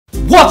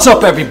What's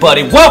up,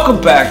 everybody? Welcome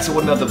back to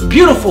another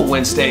beautiful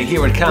Wednesday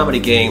here at Comedy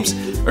Games.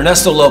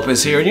 Ernesto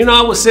Lopez here. And you know,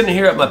 I was sitting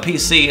here at my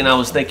PC and I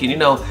was thinking, you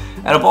know,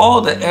 out of all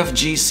the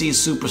FGC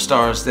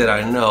superstars that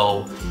I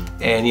know,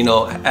 and you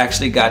know,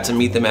 actually got to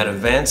meet them at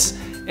events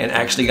and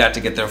actually got to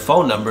get their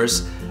phone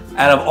numbers,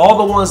 out of all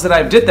the ones that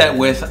I did that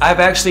with, I've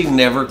actually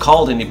never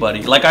called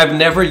anybody. Like, I've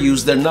never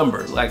used their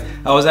number. Like,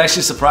 I was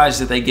actually surprised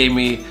that they gave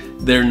me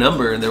their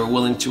number and they were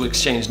willing to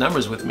exchange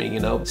numbers with me, you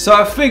know? So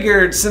I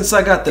figured, since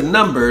I got the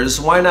numbers,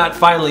 why not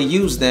finally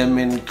use them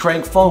and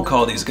crank phone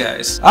call these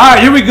guys? All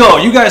right, here we go.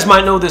 You guys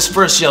might know this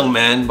first young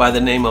man by the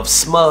name of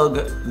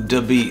Smug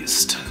the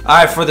Beast. All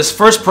right, for this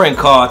first prank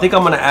call, I think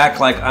I'm gonna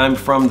act like I'm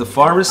from the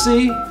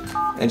pharmacy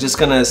and just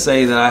gonna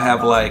say that I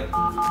have like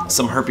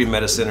some herpes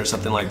medicine or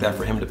something like that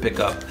for him to pick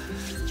up.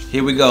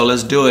 Here we go,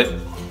 let's do it.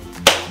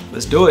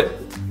 Let's do it.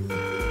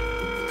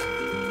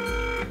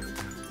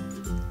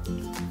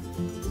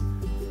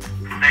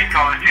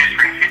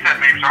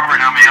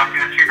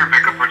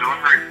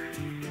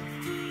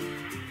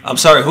 I'm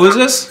sorry, who is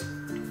this? This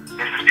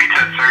is Pizza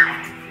Hut,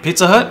 sir.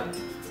 Pizza Hut?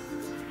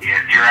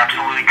 Yeah, you're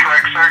absolutely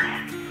correct, sir.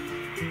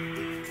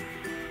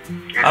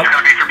 It's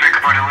gonna be for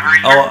pickup or delivery,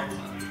 sir. Oh,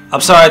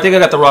 I'm sorry, I think I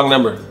got the wrong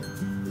number.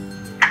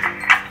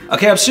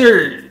 Okay, I'm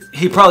sure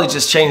he probably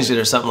just changed it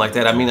or something like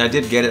that. I mean, I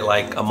did get it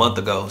like a month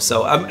ago,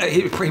 so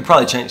he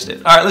probably changed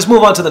it. All right, let's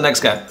move on to the next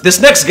guy. This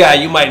next guy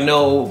you might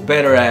know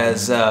better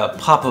as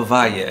Papa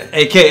Valle,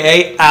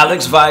 aka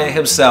Alex Valle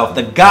himself,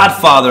 the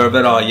godfather of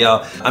it all,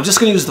 y'all. I'm just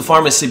gonna use the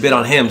pharmacy bit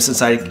on him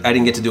since I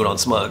didn't get to do it on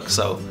Smug,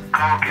 so.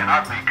 Call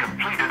cannot be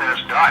completed as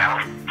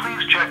dialed.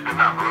 Please check the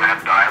number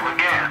and dial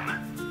again.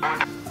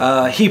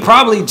 He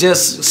probably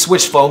just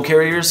switched phone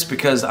carriers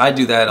because I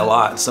do that a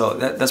lot, so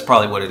that's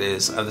probably what it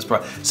is.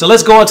 So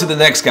let's go on to the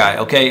next guy,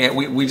 okay?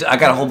 I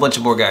got a whole bunch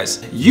of more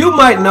guys. You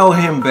might know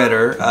him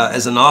better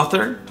as an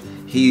author.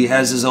 He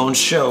has his own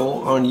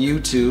show on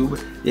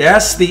YouTube.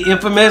 Yes, the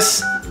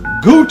infamous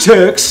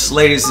Gootex,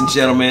 ladies and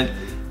gentlemen.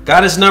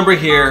 Got his number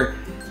here,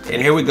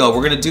 and here we go.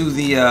 We're gonna do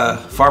the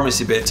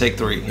pharmacy bit, take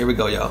 3. Here we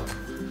go, y'all.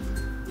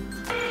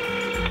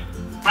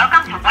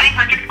 Welcome to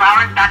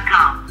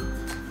 1-800-Flowers.com.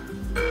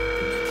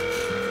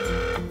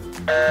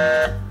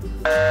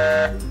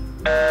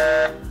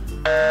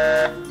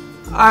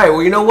 Alright,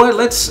 well, you know what?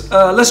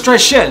 Let's try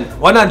Shen.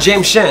 Why not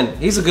James Shen?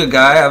 He's a good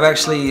guy. I've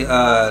actually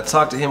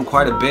talked to him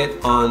quite a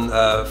bit on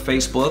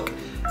Facebook,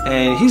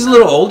 and he's a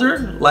little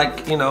older,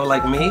 like, you know,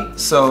 like me.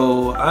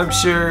 So I'm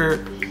sure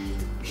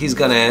he's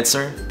gonna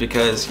answer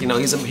because, you know,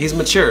 he's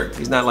mature.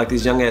 He's not like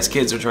these young ass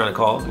kids are trying to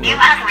call. You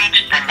have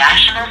reached the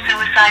National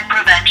Suicide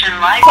Prevention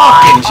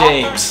Lifeline. Fucking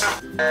James.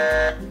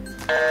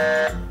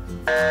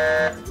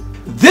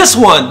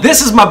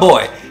 This is my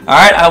boy. All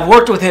right, I've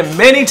worked with him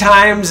many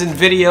times in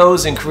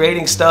videos and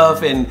creating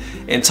stuff and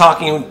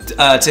talking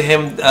to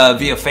him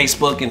via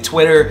Facebook and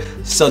Twitter.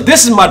 So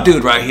this is my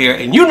dude right here,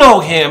 and you know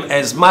him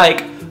as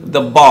Mike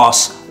the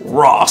Boss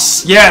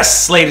Ross.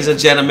 Yes, ladies and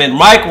gentlemen,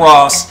 Mike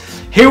Ross.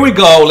 Here we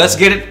go. Let's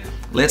get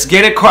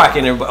it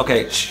cracking, everybody.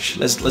 Okay,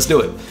 let's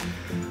do it.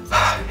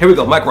 Here we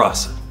go, Mike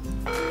Ross.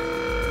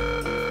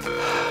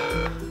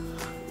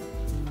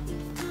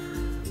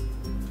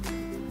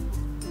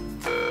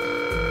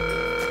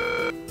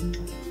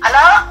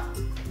 Hello?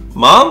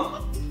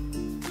 Mom?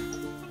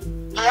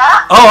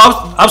 Yeah?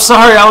 Oh, I'm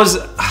sorry.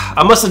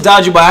 I must have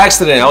dialed you by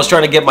accident. I was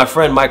trying to get my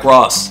friend Mike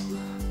Ross.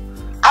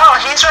 Oh,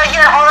 he's right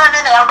here. Hold on a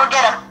minute. I'll go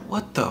get him.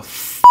 What the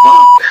fuck?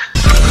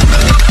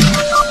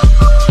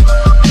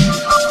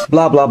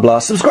 Blah, blah, blah.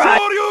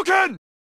 Subscribe.